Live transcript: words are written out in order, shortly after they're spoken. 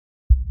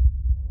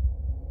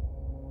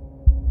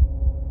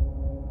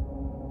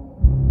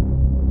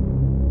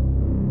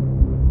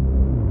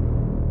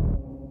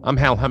I'm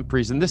Hal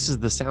Humphreys, and this is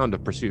the Sound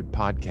of Pursuit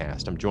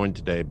podcast. I'm joined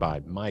today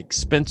by Mike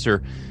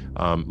Spencer.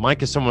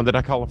 Mike is someone that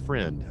I call a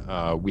friend.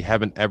 We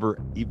haven't ever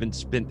even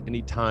spent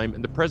any time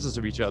in the presence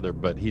of each other,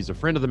 but he's a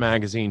friend of the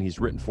magazine. He's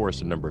written for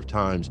us a number of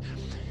times.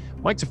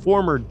 Mike's a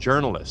former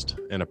journalist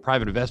and a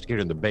private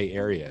investigator in the Bay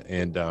Area,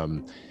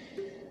 and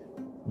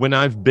when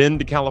I've been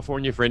to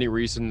California for any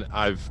reason,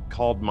 I've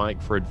called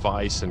Mike for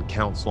advice and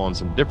counsel on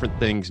some different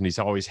things, and he's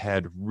always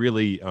had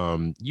really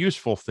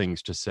useful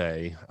things to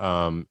say.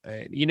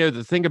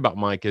 The thing about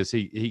Mike is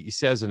he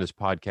says in his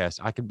podcast,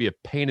 I can be a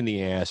pain in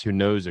the ass who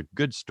knows a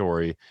good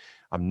story.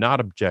 I'm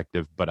not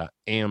objective, but I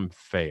am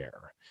fair.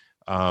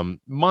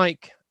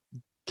 Mike,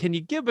 can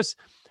you give us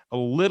a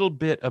little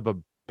bit of a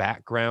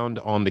background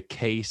on the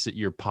case that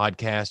your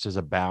podcast is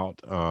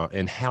about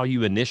and how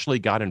you initially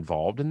got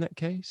involved in that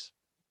case?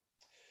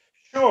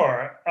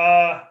 Sure.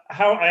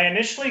 How I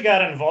initially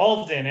got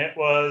involved in it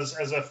was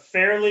as a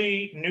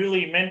fairly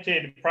newly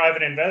minted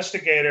private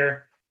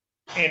investigator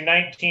in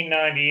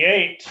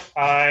 1998.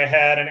 I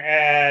had an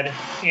ad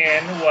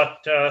in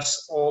what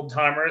us old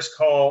timers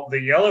call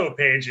the Yellow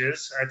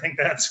Pages. I think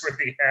that's where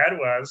the ad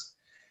was.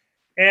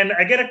 And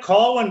I get a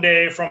call one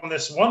day from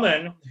this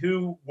woman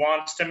who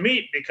wants to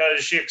meet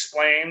because she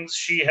explains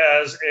she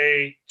has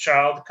a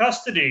child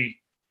custody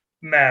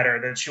matter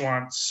that she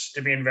wants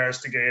to be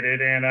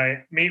investigated. And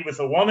I meet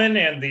with a woman,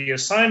 and the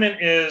assignment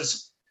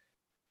is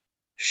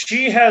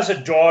she has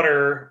a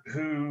daughter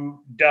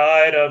who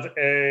died of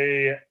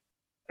a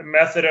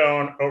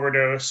methadone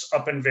overdose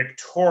up in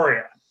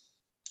Victoria.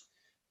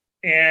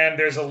 And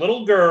there's a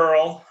little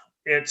girl,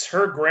 it's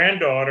her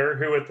granddaughter,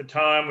 who at the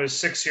time was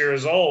 6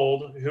 years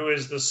old, who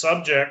is the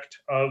subject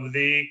of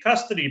the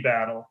custody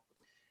battle.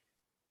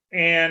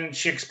 And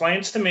she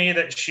explains to me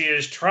that she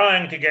is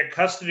trying to get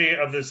custody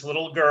of this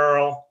little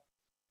girl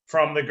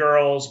from the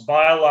girl's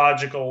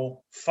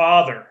biological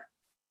father,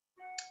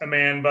 a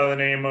man by the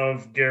name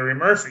of Gary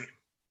Murphy.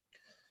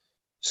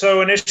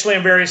 So initially,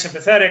 I'm very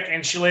sympathetic,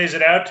 and she lays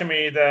it out to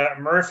me that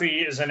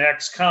Murphy is an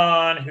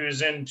ex-con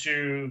who's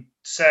into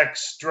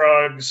sex,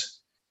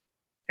 drugs,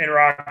 and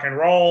rock and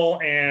roll,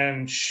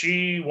 and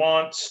she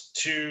wants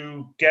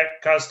to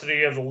get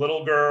custody of the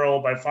little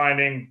girl by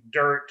finding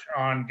dirt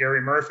on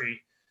Gary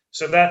Murphy.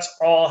 So that's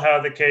all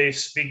how the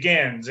case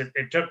begins.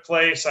 It took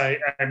place. I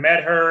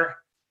met her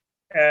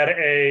at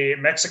a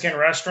Mexican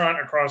restaurant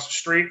across the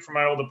street from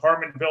my old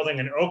apartment building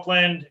in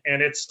Oakland.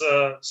 And it's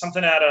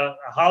something out of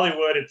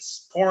Hollywood.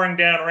 It's pouring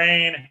down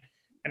rain.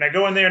 And I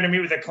go in there to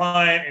meet with a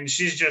client, and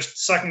she's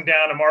just sucking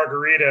down a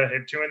margarita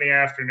at 2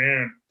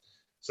 p.m.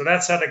 So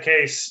that's how the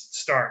case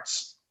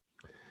starts.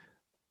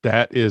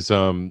 That is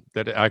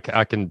that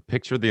I can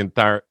picture the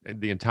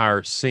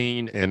entire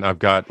scene, and I've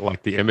got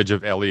like the image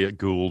of Elliot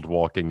Gould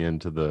walking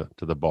into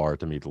the bar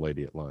to meet the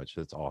lady at lunch.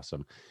 That's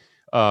awesome.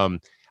 I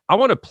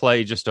want to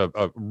play just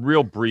a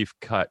real brief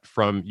cut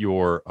from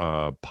your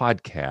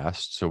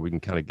podcast so we can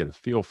kind of get a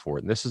feel for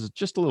it. And this is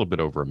just a little bit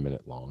over a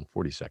minute long,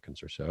 40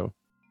 seconds or so.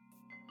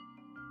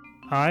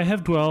 I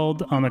have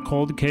dwelled on the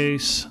cold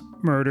case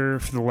murder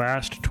for the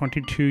last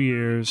 22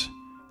 years,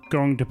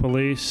 going to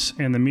police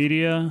and the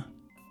media,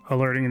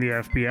 alerting the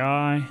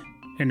FBI,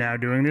 and now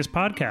doing this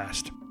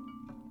podcast.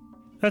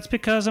 That's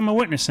because I'm a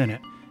witness in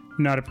it,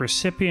 not a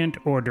recipient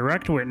or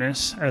direct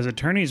witness, as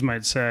attorneys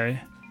might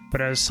say, but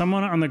as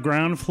someone on the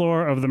ground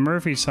floor of the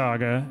Murphy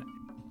saga.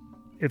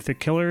 If the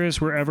killers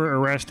were ever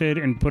arrested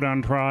and put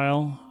on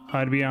trial,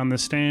 I'd be on the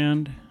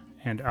stand,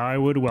 and I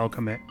would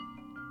welcome it.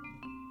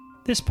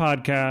 This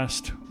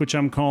podcast, which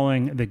I'm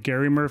calling The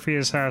Gary Murphy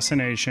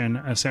Assassination,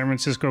 a San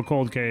Francisco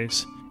Cold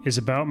Case, is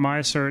about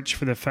my search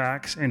for the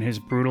facts in his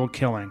brutal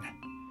killing.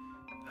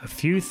 A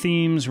few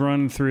themes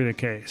run through the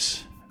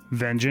case: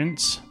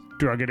 vengeance,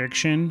 drug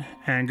addiction,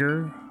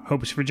 anger,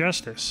 hopes for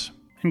justice,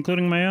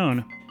 including my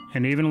own,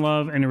 and even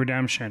love and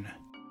redemption.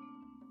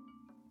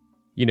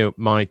 You know,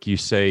 Mike, you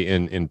say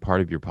in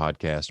part of your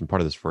podcast and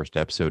part of this first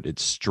episode,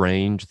 it's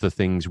strange the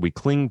things we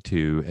cling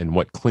to and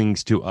what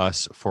clings to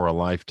us for a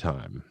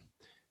lifetime.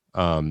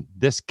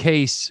 This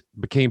case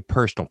became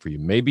personal for you.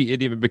 Maybe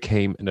it even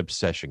became an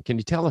obsession. Can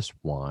you tell us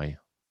why?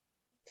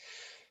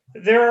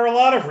 There are a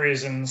lot of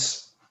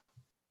reasons.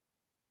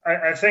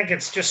 I think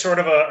it's just sort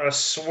of a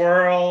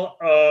swirl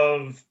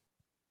of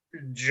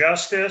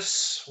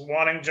justice,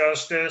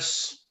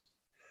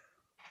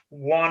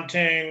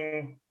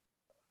 wanting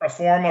a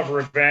form of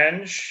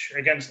revenge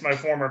against my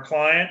former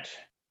client.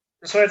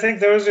 So I think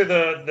those are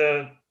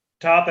the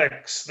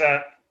topics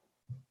that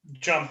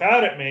jump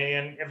out at me.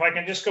 And if I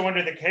can just go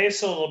into the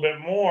case a little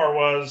bit more,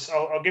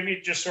 I'll give you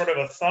just sort of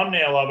a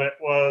thumbnail of it.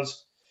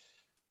 Was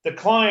the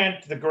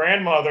client, the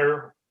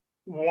grandmother,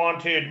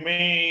 wanted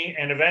me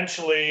and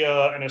eventually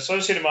an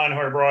associate of mine who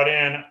I brought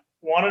in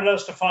wanted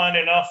us to find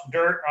enough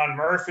dirt on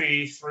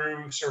Murphy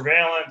through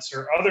surveillance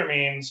or other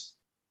means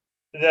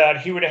that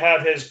he would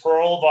have his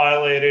parole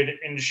violated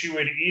and she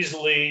would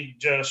easily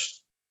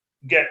just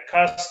get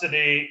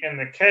custody in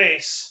the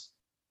case.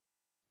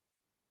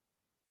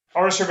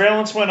 Our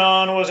surveillance went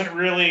on, wasn't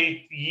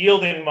really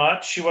yielding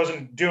much. She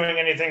wasn't doing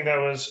anything that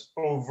was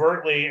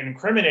overtly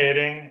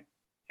incriminating.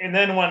 And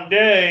then one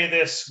day,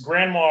 this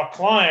grandma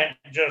client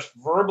just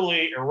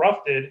verbally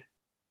erupted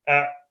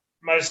at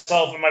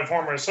myself and my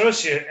former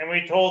associate. And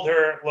we told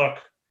her, look,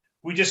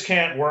 we just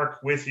can't work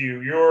with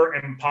you. You're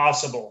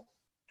impossible.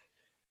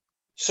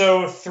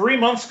 So 3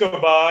 months go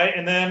by,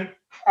 and then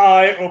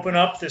I open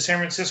up the San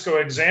Francisco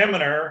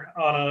Examiner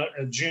on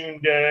a June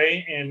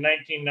day in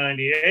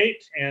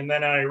 1998. And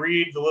then I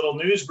read the little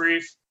news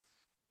brief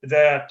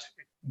that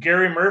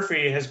Gary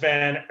Murphy has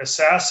been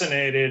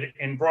assassinated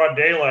in broad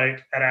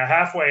daylight at a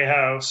halfway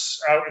house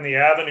out in the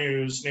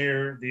avenues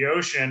near the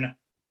ocean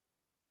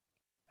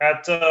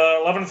at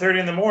 11:30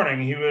 in the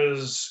morning. He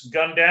was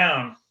gunned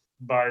down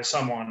by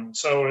someone.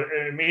 So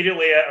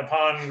immediately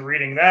upon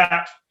reading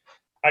that,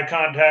 I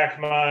contact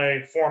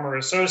my former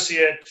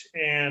associate,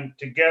 and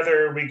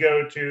together we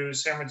go to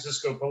San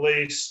Francisco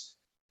Police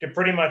to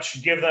pretty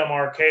much give them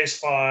our case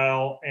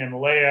file and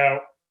lay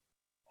out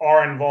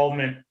our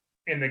involvement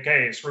in the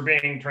case. We're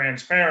being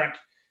transparent,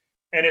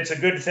 and it's a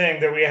good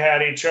thing that we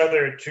had each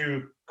other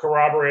to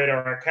corroborate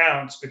our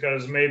accounts,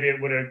 because maybe it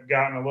would have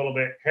gotten a little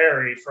bit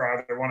hairy for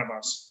either one of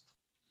us.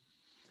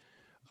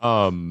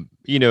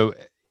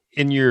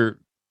 In your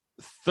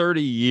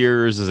 30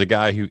 years as a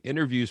guy who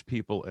interviews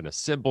people and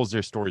assembles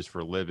their stories for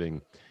a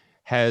living,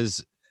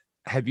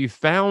 have you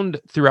found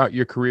throughout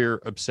your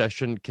career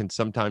obsession can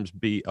sometimes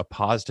be a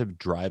positive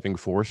driving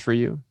force for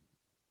you?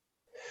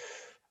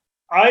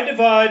 I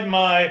divide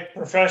my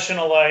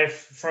professional life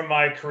from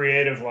my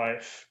creative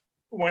life.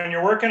 When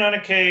you're working on a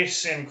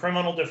case in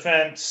criminal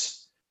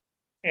defense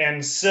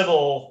and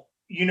civil,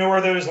 you know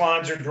where those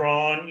lines are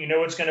drawn. You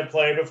know what's going to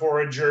play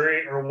before a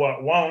jury or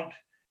what won't.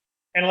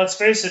 And let's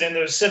face it, in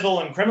those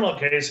civil and criminal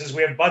cases,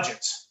 we have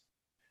budgets.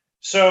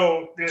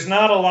 So there's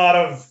not a lot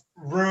of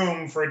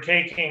room for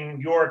taking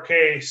your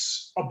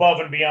case above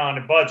and beyond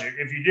a budget.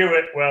 If you do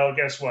it, well,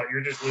 guess what?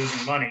 You're just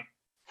losing money.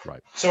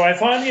 Right. So I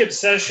find the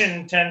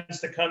obsession tends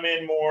to come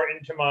in more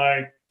into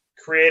my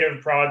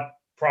creative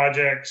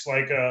projects,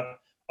 like a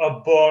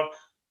book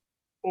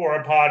or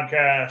a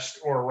podcast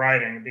or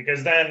writing,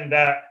 because then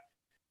that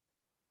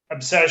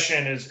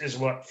obsession is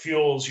what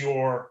fuels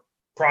your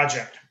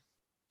project.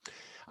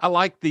 I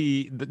like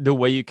the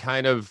way you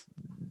kind of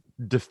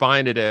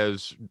define it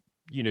as,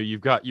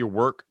 you've got your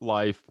work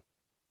life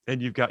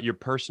and you've got your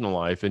personal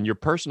life. And your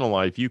personal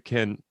life, you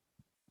can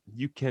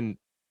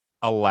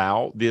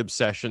allow the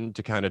obsession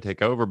to kind of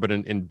take over. But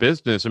in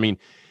business, I mean,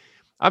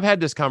 I've had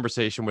this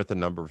conversation with a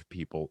number of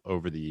people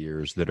over the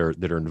years that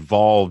are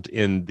involved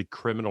in the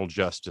criminal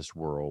justice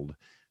world.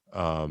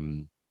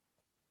 And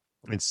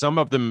some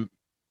of them,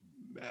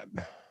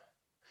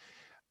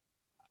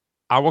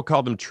 I will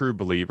call them true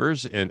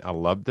believers, and I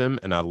love them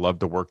and I love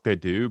the work they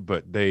do,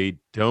 but they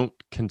don't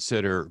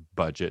consider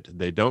budget.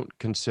 They don't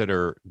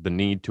consider the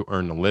need to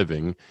earn a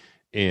living.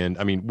 And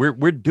I mean,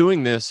 we're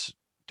doing this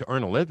to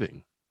earn a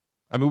living.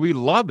 I mean, we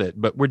love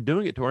it, but we're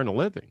doing it to earn a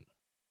living.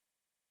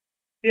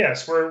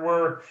 Yes,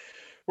 we're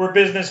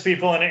business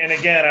people, and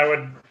again,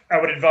 I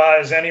would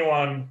advise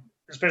anyone,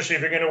 especially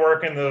if you're going to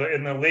work in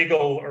the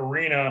legal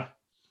arena,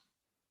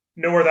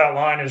 know where that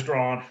line is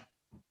drawn.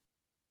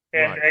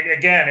 And Right.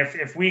 Again,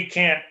 if we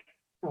can't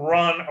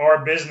run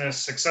our business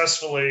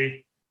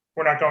successfully,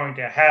 we're not going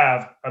to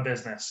have a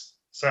business.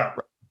 So,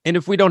 And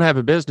if we don't have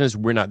a business,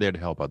 we're not there to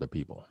help other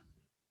people.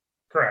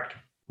 correct.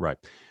 Right.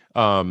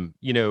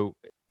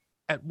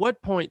 At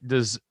what point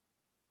does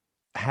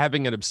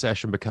having an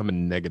obsession become a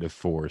negative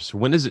force?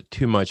 When is it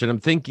too much? And I'm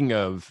thinking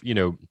of,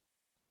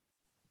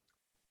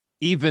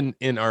 even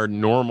in our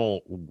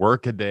normal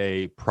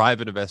workaday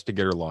private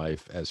investigator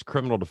life as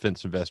criminal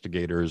defense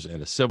investigators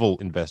and as civil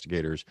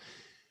investigators,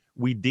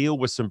 we deal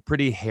with some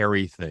pretty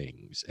hairy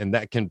things, and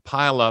that can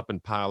pile up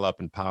and pile up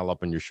and pile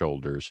up on your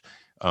shoulders.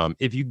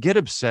 If you get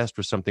obsessed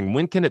with something,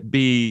 when can it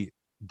be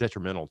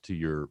detrimental to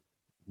your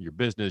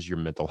business, your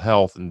mental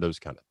health, and those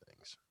kind of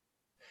things?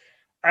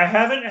 I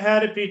haven't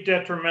had it be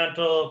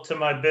detrimental to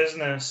my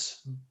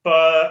business,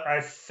 but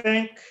I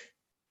think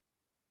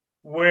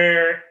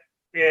where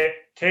it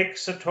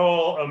takes a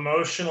toll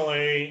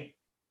emotionally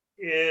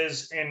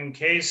is in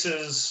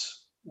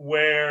cases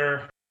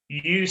where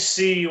you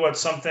see what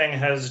something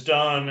has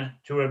done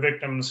to a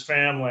victim's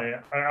family.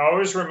 I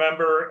always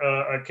remember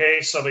a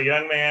case of a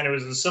young man. It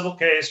was a civil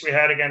case we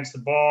had against the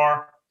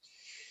bar.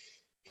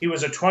 He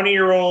was a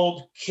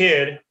 20-year-old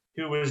kid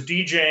who was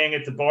DJing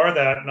at the bar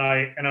that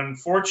night. And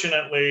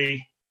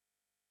unfortunately,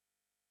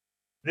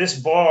 this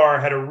bar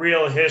had a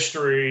real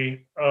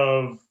history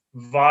of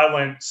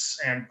violence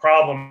and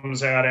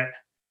problems at it.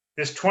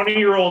 This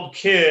 20-year-old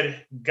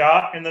kid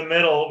got in the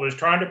middle, was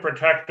trying to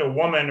protect a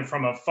woman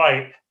from a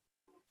fight.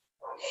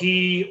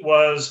 He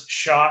was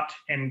shot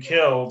and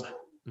killed.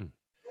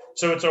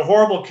 So it's a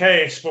horrible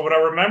case, but what I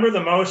remember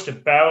the most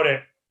about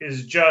it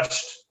is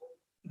just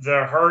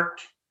the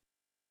hurt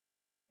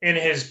in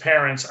his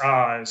parents'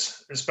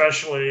 eyes,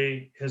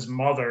 especially his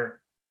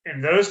mother.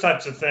 And those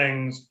types of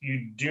things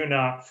you do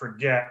not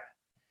forget.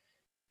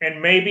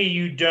 And maybe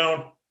you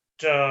don't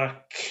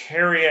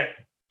carry it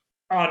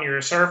on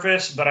your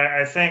surface, but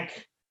I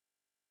think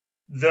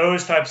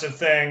those types of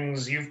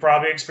things, you've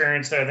probably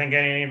experienced it. I think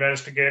any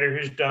investigator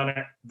who's done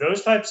it,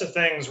 those types of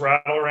things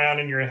rattle around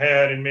in your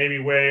head and maybe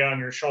weigh on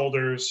your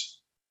shoulders.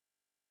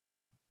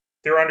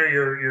 They're under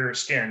your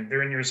skin.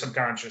 They're in your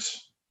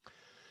subconscious.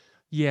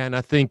 Yeah, and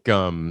I think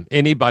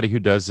anybody who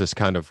does this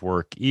kind of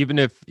work, even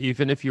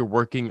if you're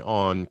working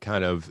on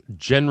kind of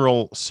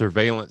general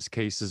surveillance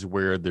cases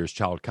where there's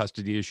child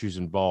custody issues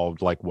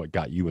involved, like what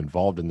got you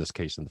involved in this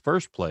case in the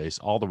first place,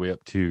 all the way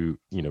up to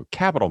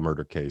capital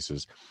murder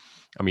cases.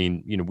 I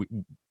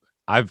mean,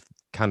 I've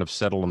kind of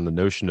settled on the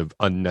notion of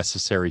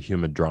unnecessary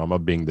human drama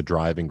being the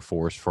driving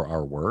force for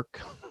our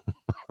work.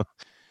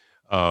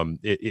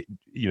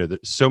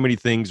 So many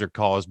things are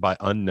caused by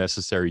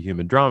unnecessary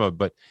human drama,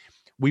 but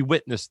we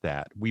witness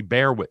that. We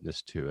bear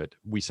witness to it.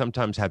 We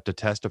sometimes have to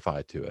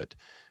testify to it.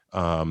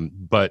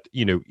 But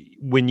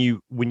when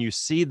you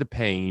see the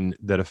pain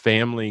that a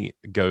family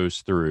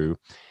goes through,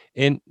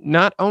 and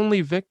not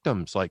only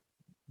victims, like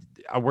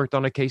I worked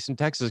on a case in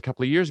Texas a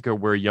couple of years ago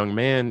where a young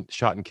man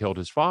shot and killed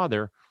his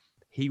father.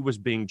 He was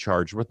being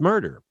charged with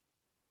murder.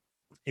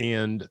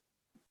 And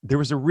there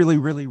was a really,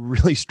 really,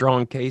 really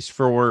strong case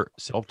for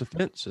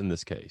self-defense in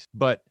this case.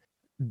 But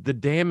the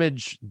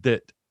damage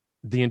that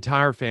the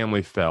entire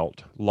family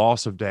felt,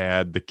 loss of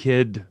dad, the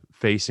kid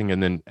facing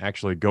and then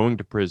actually going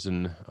to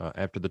prison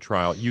after the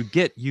trial, you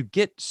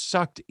get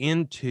sucked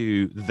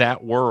into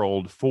that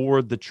world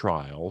for the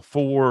trial,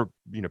 for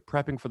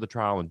prepping for the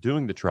trial and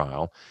doing the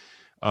trial.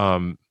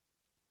 And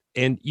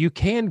you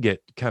can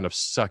get kind of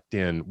sucked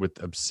in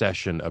with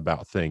obsession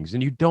about things,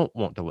 and you don't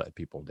want to let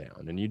people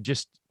down. And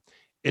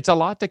it's a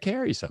lot to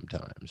carry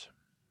sometimes.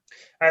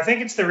 I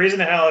think it's the reason,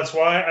 Hal. It's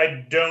why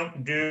I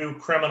don't do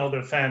criminal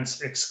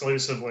defense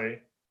exclusively.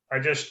 I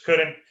just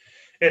couldn't.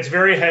 It's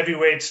very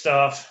heavyweight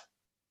stuff,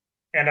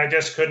 and I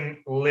just couldn't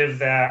live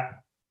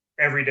that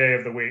every day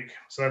of the week.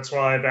 So that's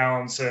why I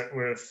balance it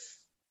with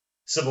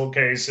civil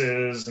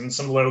cases and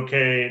some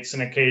locates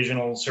and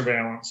occasional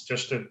surveillance,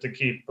 just to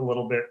keep a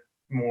little bit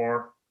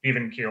more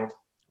even keeled.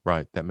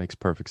 Right. That makes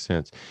perfect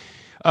sense.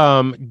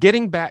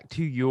 Getting back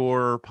to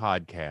your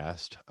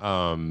podcast,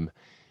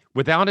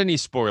 without any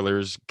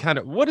spoilers, kind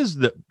of what is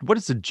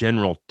the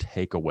general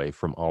takeaway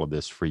from all of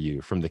this for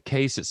you, from the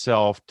case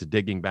itself to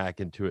digging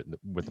back into it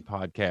with the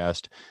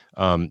podcast?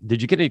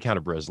 Did you get any kind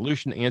of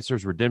resolution,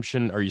 answers,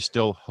 redemption? Are you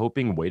still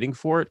hoping, waiting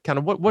for it? Kind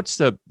of what's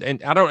the,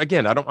 and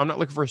I'm not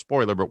looking for a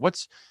spoiler, but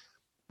what's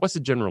the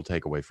general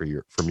takeaway from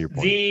your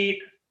point? The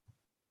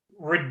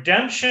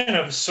redemption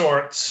of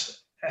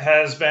sorts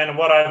has been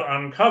what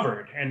I've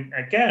uncovered. And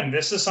again,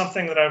 this is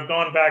something that I've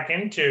gone back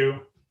into.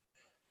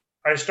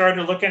 I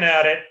started looking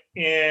at it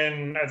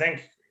in, I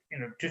think,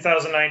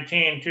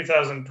 2019,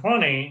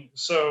 2020.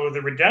 So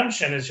the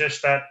redemption is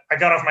just that I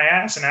got off my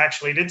ass and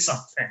actually did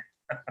something.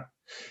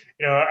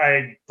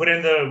 We put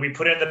in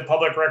the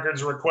public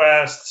records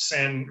requests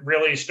and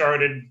really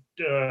started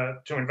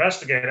to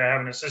investigate. I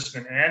have an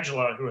assistant,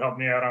 Angela, who helped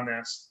me out on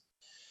this.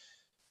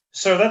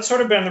 So that's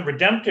sort of been the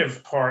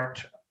redemptive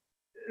part.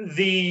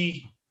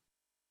 The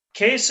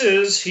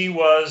cases, he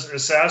was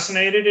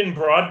assassinated in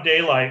broad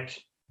daylight.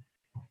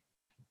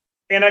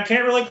 And I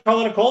can't really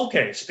call it a cold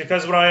case,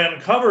 because what I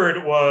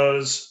uncovered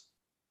was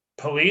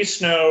police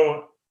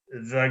know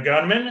the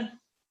gunman.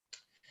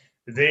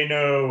 They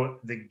know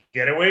the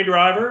getaway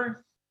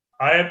driver.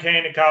 I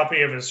obtained a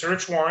copy of a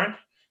search warrant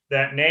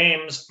that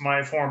names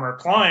my former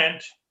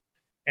client,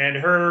 and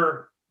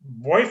her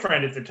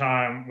boyfriend at the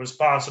time was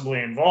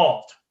possibly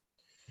involved.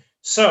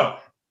 So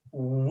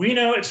we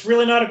know it's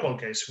really not a cold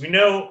case. We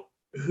know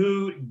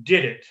who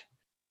did it.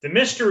 The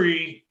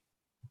mystery,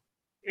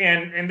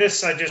 and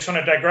this, I just want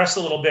to digress a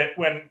little bit.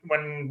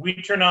 When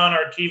we turn on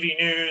our TV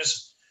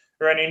news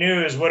or any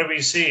news, what do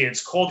we see?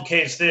 It's cold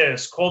case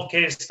this, cold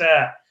case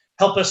that.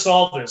 Help us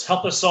solve this,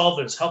 help us solve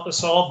this, help us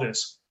solve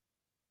this.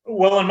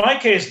 Well, in my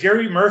case,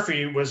 Gary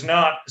Murphy was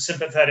not a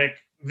sympathetic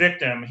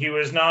victim. He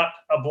was not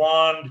a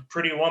blonde,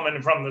 pretty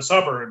woman from the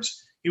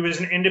suburbs. He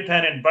was an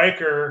independent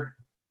biker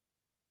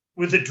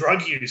with a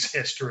drug use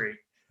history.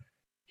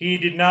 He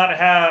did not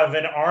have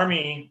an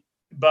army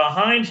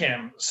behind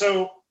him.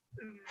 So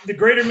the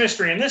greater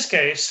mystery in this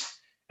case,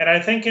 and I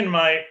think in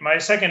my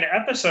second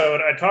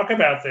episode, I talk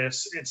about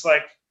this. It's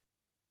like,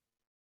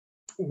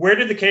 where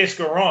did the case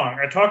go wrong?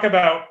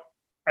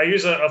 I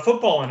use a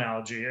football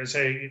analogy.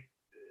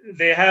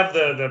 They have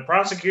the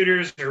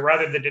prosecutors, or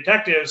rather the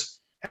detectives,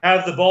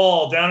 have the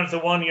ball down at the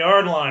 1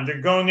 yard line.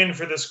 They're going in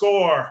for the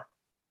score.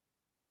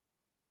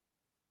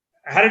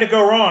 How did it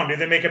go wrong? Did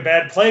they make a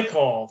bad play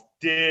call?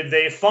 Did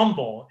they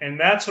fumble? And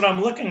that's what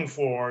I'm looking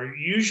for.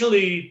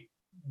 Usually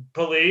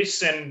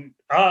police and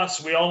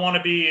us, we all want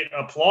to be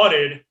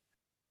applauded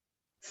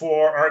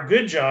for our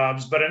good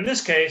jobs. But in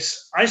this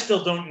case, I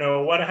still don't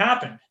know what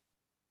happened.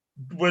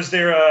 Was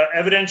there an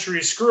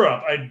evidentiary screw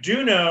up? I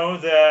do know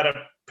that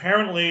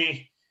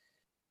apparently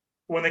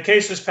when the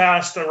case was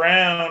passed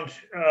around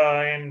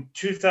in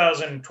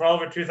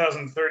 2012 or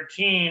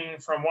 2013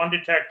 from one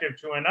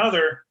detective to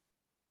another,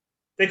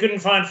 they couldn't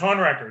find phone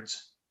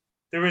records.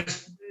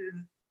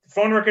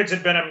 phone records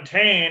had been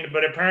obtained,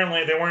 but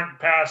apparently they weren't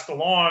passed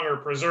along or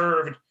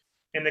preserved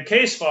in the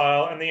case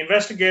file. And the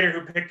investigator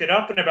who picked it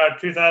up in about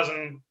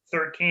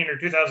 2013 or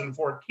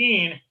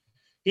 2014,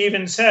 he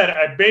even said,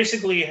 I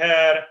basically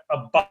had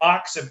a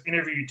box of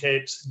interview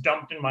tapes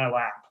dumped in my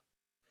lap.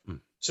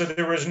 So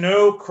there was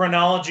no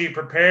chronology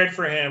prepared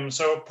for him.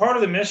 So part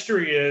of the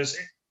mystery is,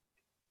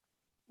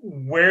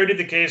 where did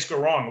the case go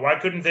wrong? Why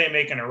couldn't they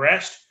make an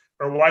arrest,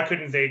 or why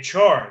couldn't they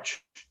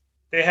charge?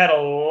 They had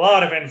a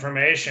lot of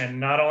information,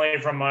 not only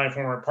from my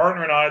former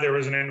partner and I. There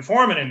was an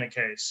informant in the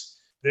case.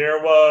 There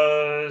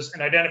was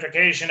an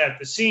identification at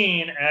the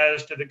scene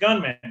as to the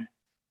gunman.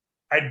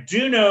 I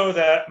do know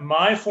that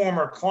my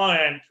former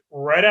client,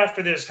 right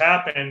after this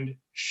happened,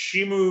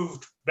 she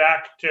moved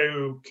back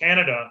to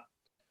Canada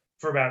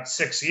for about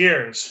 6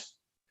 years.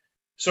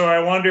 So I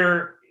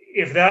wonder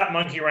if that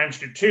monkey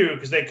wrenched it too,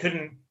 because they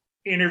couldn't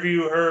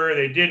interview her.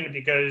 They didn't,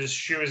 because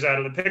she was out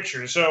of the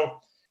picture.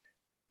 So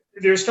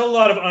there's still a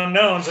lot of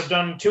unknowns. I've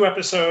done 2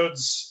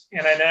 episodes,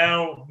 and I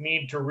now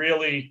need to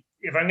really,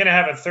 if I'm going to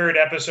have a 3rd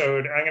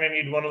episode, I'm going to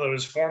need one of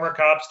those former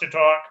cops to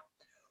talk,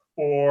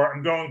 or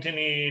I'm going to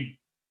need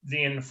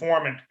the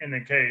informant in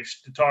the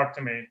case to talk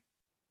to me.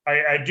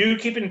 I do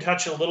keep in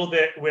touch a little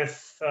bit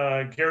with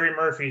Gary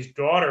Murphy's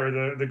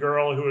daughter, the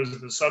girl who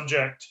was the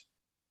subject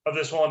of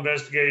this whole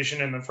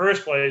investigation in the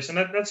first place. And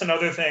that's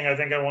another thing I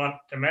think I want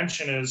to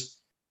mention is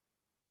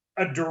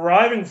a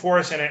driving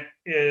force in it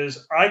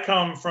is I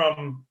come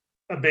from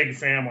a big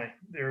family.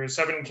 There are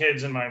 7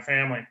 kids in my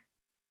family.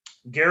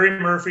 Gary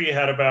Murphy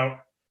had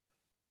about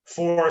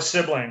 4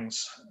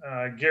 siblings.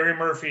 Gary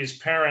Murphy's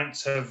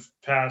parents have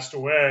passed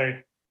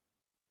away.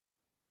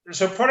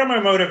 So part of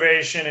my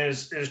motivation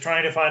is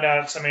trying to find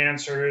out some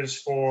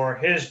answers for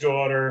his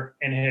daughter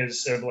and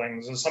his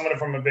siblings. As someone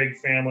from a big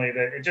family,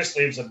 that it just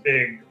leaves a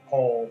big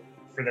hole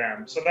for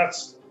them. So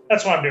that's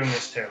why I'm doing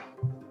this too.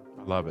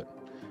 I love it.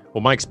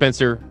 Well, Mike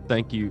Spencer,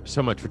 thank you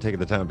so much for taking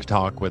the time to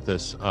talk with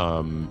us.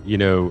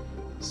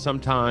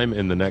 Sometime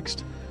in the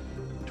next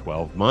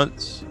 12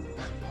 months,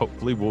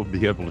 hopefully we'll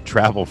be able to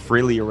travel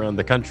freely around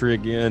the country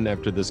again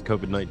after this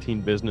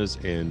COVID-19 business.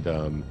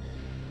 And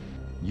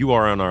you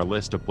are on our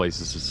list of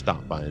places to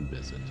stop by and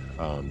visit.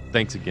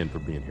 Thanks again for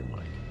being here,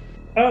 Mike.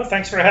 Oh,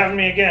 thanks for having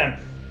me again.